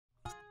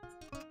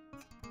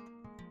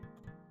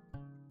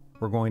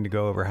we're going to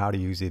go over how to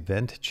use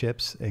event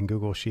chips in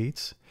Google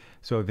Sheets.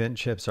 So event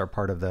chips are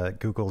part of the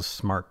Google's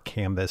Smart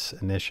Canvas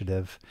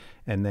initiative,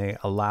 and they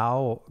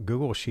allow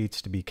Google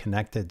Sheets to be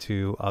connected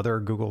to other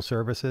Google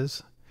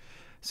services.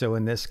 So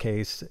in this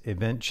case,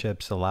 event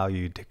chips allow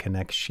you to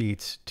connect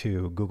Sheets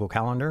to Google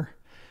Calendar.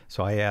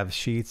 So I have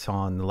Sheets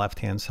on the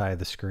left-hand side of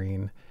the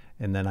screen,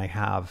 and then I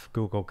have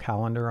Google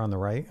Calendar on the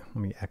right. Let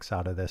me X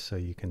out of this so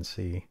you can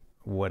see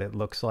what it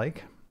looks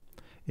like.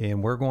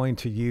 And we're going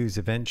to use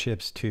event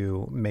chips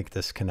to make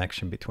this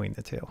connection between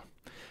the two.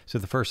 So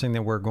the first thing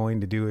that we're going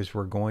to do is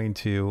we're going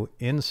to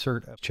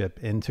insert a chip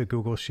into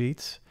Google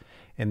Sheets.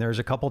 And there's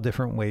a couple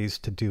different ways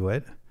to do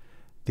it.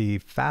 The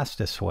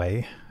fastest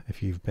way,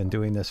 if you've been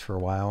doing this for a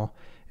while,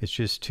 is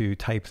just to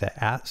type the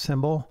 @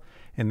 symbol.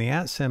 And the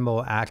 @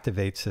 symbol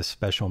activates this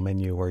special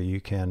menu where you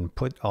can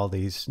put all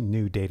these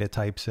new data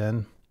types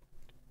in.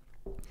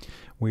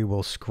 We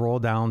will scroll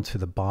down to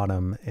the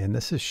bottom, and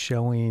this is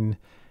showing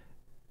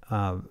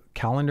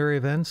calendar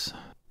events.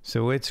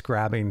 So it's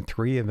grabbing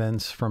 3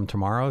 events from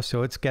tomorrow.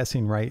 So it's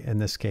guessing right in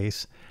this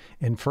case.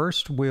 And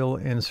first we'll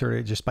insert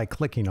it just by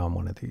clicking on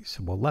one of these.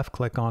 So we'll left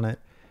click on it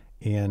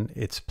and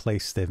it's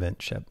placed the event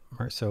chip.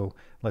 Right? So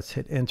let's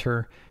hit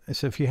enter.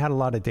 So if you had a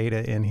lot of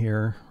data in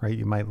here, right,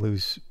 you might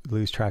lose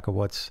track of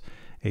what's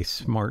a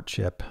smart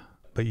chip,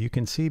 but you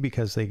can see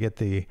because they get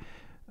the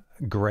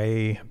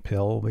gray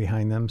pill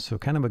behind them. So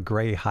kind of a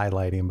gray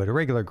highlighting, but a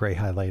regular gray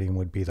highlighting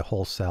would be the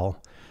whole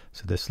cell.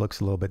 So this looks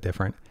a little bit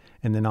different.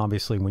 And then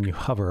obviously when you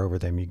hover over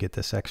them, you get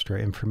this extra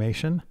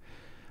information.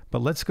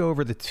 But let's go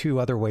over the 2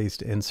 other ways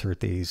to insert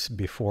these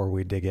before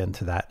we dig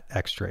into that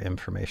extra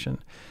information.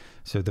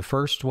 So the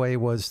first way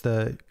was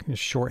the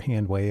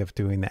shorthand way of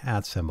doing the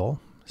 @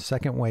 symbol.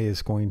 Second way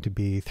is going to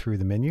be through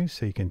the menu.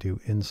 So you can do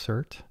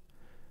insert,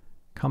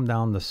 come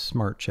down to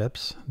smart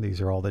chips.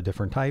 These are all the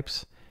different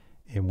types.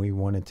 And we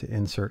wanted to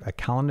insert a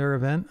calendar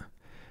event.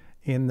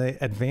 And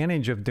the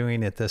advantage of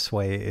doing it this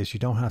way is you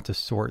don't have to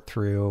sort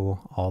through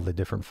all the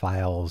different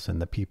files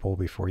and the people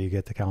before you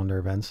get to calendar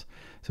events.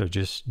 So it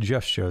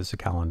just shows the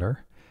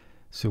calendar.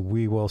 So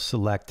we will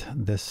select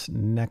this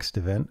next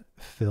event,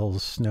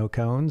 Phil's snow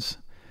cones,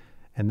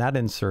 and that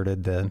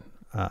inserted the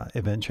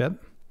event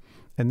chip.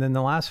 And then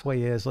the last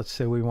way is, let's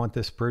say we want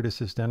this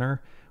Brutus's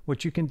dinner.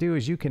 What you can do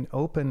is you can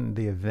open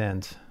the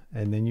event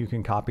and then you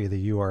can copy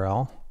the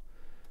URL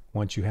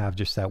once you have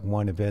just that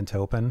one event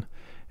open.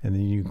 And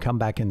then you can come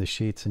back into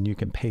Sheets and you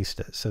can paste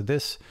it. So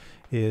this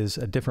is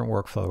a different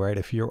workflow, right?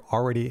 If you're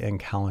already in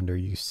Calendar,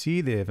 you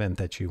see the event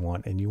that you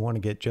want and you want to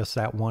get just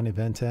that one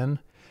event in,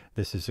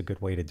 this is a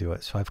good way to do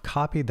it. So I've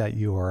copied that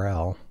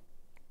URL,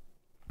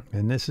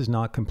 and this is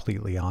not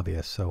completely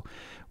obvious. So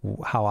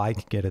how I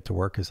can get it to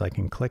work is I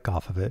can click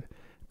off of it,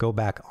 go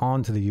back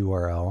onto the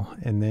URL,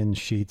 and then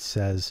Sheets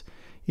says,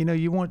 you know,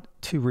 you want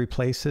to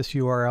replace this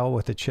URL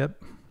with a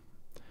chip.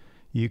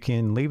 You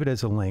can leave it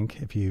as a link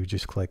if you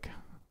just click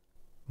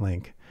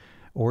link,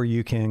 or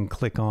you can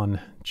click on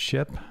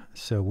chip.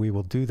 So we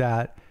will do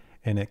that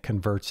and it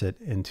converts it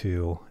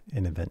into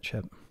an event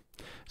chip.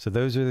 So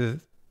those are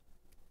the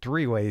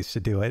 3 ways to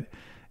do it.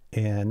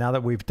 And now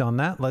that we've done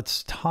that,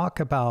 let's talk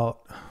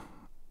about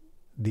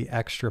the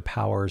extra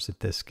powers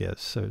that this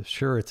gives. So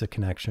sure, it's a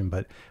connection,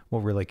 but what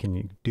really can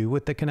you do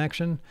with the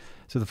connection?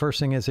 So the first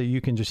thing is that you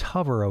can just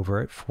hover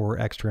over it for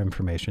extra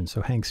information.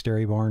 So Hank's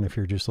Dairy Barn, if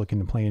you're just looking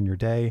to plan your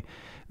day,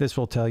 this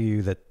will tell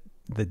you that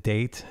the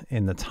date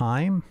and the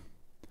time,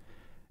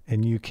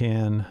 and you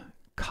can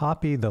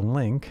copy the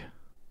link.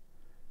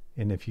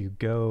 And if you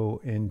go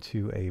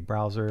into a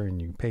browser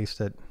and you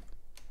paste it,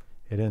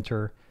 hit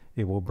enter,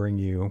 it will bring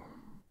you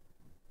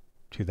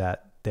to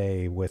that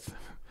day with,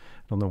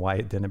 I don't know why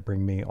it didn't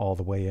bring me all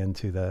the way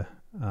into the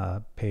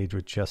page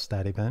with just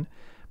that event,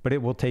 but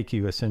it will take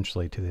you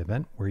essentially to the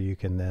event where you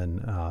can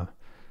then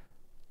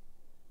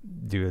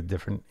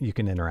you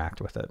can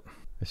interact with it.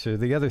 So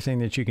the other thing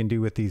that you can do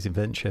with these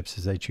event chips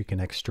is that you can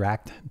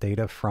extract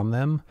data from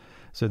them.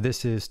 So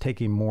this is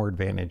taking more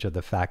advantage of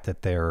the fact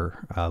that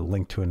they're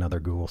linked to another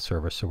Google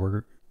service. So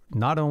we're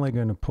not only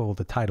going to pull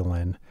the title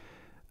in,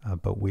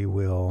 but we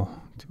will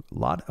do a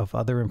lot of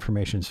other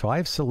information. So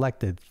I've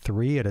selected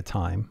 3 at a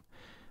time.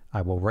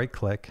 I will right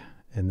click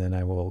and then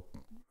I will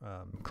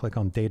click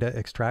on data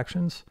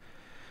extractions.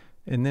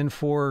 And then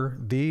for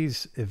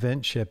these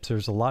event chips,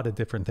 there's a lot of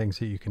different things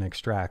that you can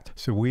extract.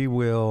 So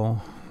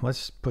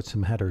let's put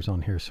some headers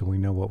on here so we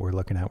know what we're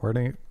looking at.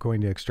 We're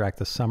going to extract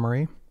the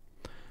summary.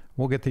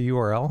 We'll get the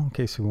URL in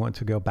case we want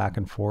to go back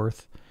and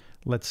forth.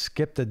 Let's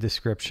skip the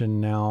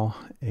description now,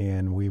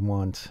 and we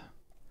want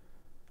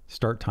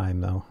start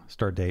time though,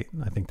 start date.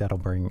 I think that'll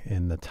bring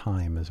in the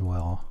time as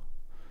well.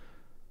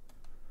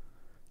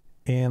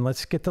 And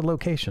let's get the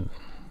location.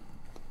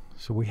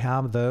 So we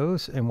have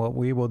those, and what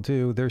we will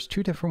do, there's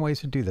 2 different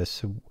ways to do this.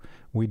 So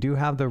we do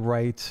have the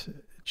right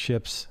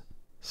chips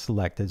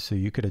selected, so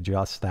you could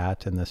adjust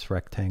that in this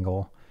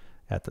rectangle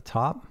at the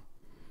top.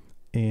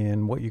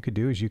 And what you could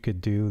do is you could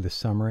do the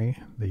summary,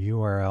 the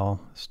URL,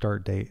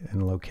 start date,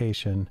 and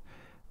location.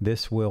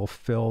 This will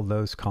fill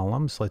those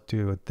columns. Let's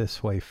do it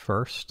this way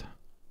first.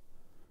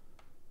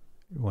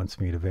 It wants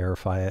me to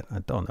verify it. I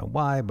don't know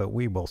why, but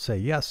we will say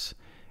yes.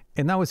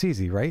 And that was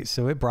easy, right?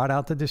 So it brought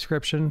out the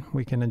description.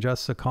 We can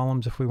adjust the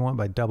columns if we want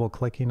by double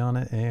clicking on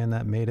it, and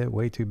that made it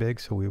way too big.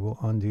 So we will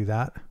undo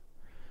that.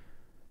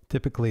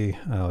 Typically,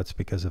 oh, it's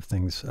because of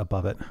things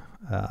above it.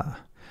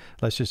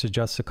 Let's just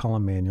adjust the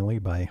column manually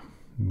by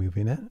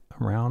moving it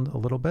around a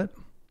little bit.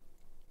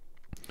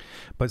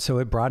 But so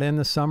it brought in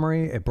the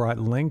summary, it brought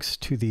links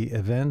to the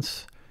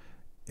events,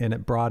 and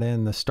it brought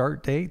in the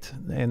start date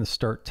and the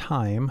start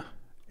time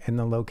and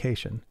the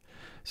location.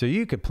 So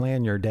you could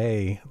plan your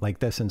day like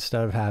this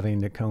instead of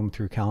having to comb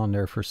through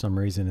calendar. For some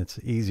reason, it's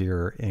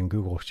easier in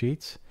Google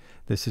Sheets.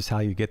 This is how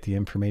you get the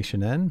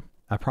information in.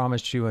 I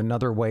promised you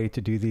another way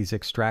to do these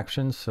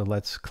extractions. So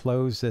let's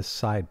close this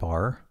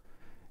sidebar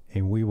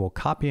and we will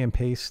copy and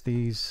paste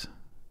these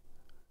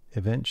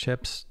event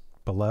chips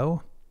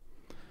below.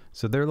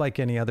 So they're like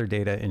any other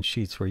data in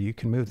Sheets where you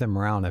can move them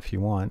around if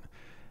you want.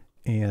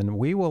 And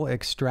we will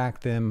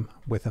extract them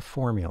with a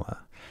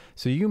formula.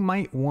 So you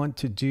might want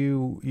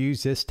to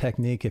use this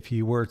technique if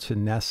you were to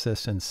nest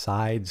this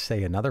inside,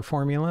 say, another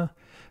formula.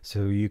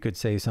 So you could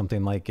say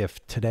something like,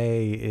 if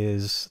today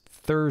is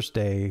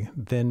Thursday,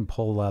 then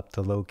pull up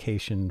the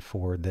location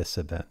for this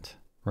event,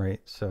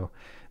 right? So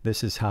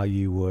this is how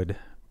you would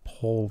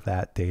pull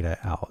that data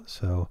out.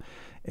 So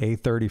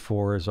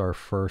A34 is our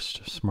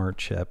first smart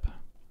chip.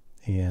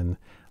 And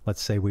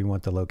let's say we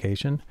want the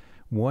location.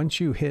 Once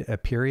you hit a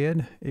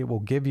period, it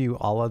will give you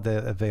all of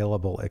the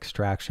available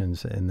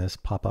extractions in this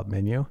pop-up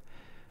menu.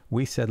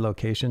 We said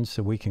location,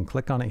 so we can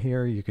click on it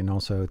here. You can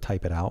also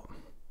type it out,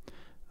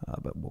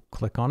 but we'll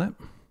click on it,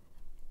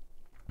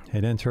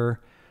 hit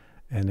enter,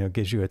 and it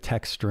gives you a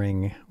text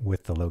string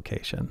with the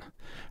location.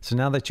 So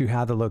now that you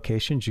have the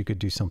locations, you could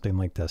do something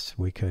like this.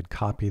 We could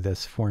copy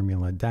this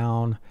formula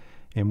down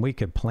and we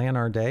could plan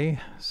our day.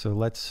 So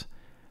let's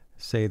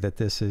say that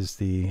this is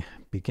the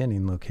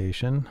beginning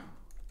location.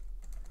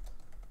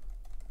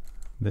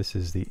 This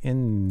is the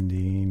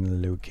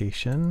ending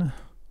location.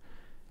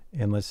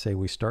 And let's say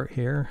we start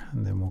here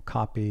and then we'll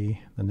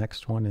copy the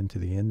next one into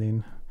the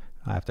ending.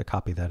 I have to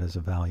copy that as a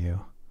value.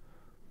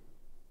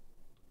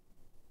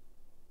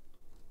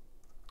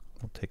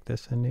 We'll take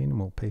this ending and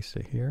we'll paste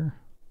it here.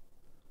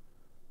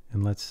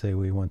 And let's say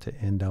we want to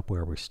end up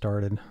where we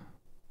started.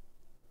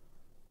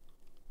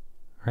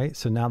 All right,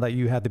 so now that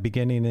you have the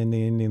beginning and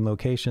the ending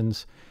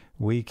locations,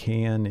 we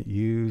can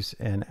use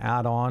an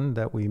add-on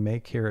that we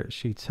make here at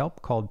Sheets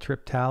Help called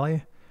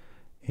TripTally.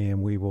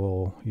 And we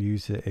will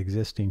use the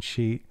existing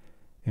sheet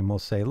and we'll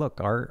say, look,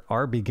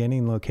 our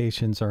beginning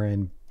locations are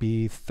in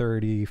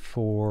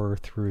B34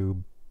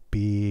 through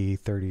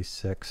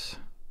B36.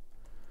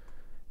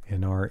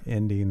 And our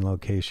ending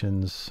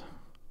locations,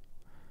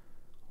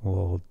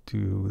 we'll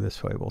do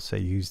this way. We'll say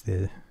use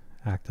the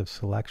active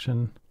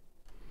selection.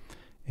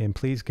 And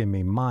please give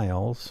me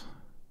miles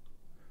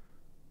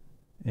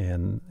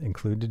and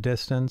include the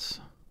distance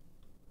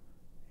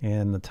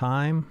and the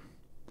time.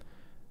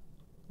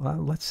 Well,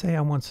 let's say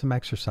I want some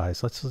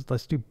exercise.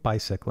 Let's do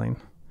bicycling,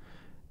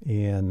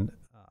 and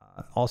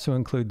also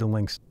include the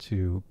links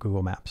to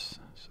Google Maps.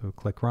 So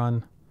click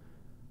run,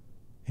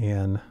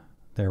 and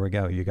there we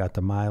go. You got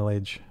the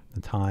mileage,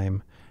 the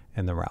time,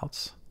 and the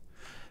routes.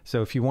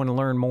 So if you want to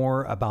learn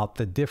more about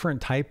the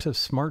different types of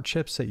smart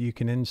chips that you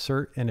can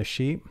insert in a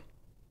sheet,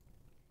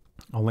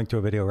 I'll link to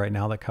a video right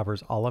now that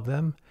covers all of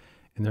them.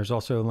 And there's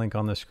also a link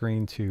on the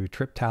screen to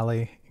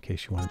TripTally in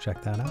case you want to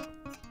check that out.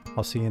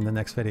 I'll see you in the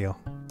next video.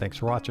 Thanks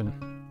for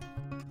watching.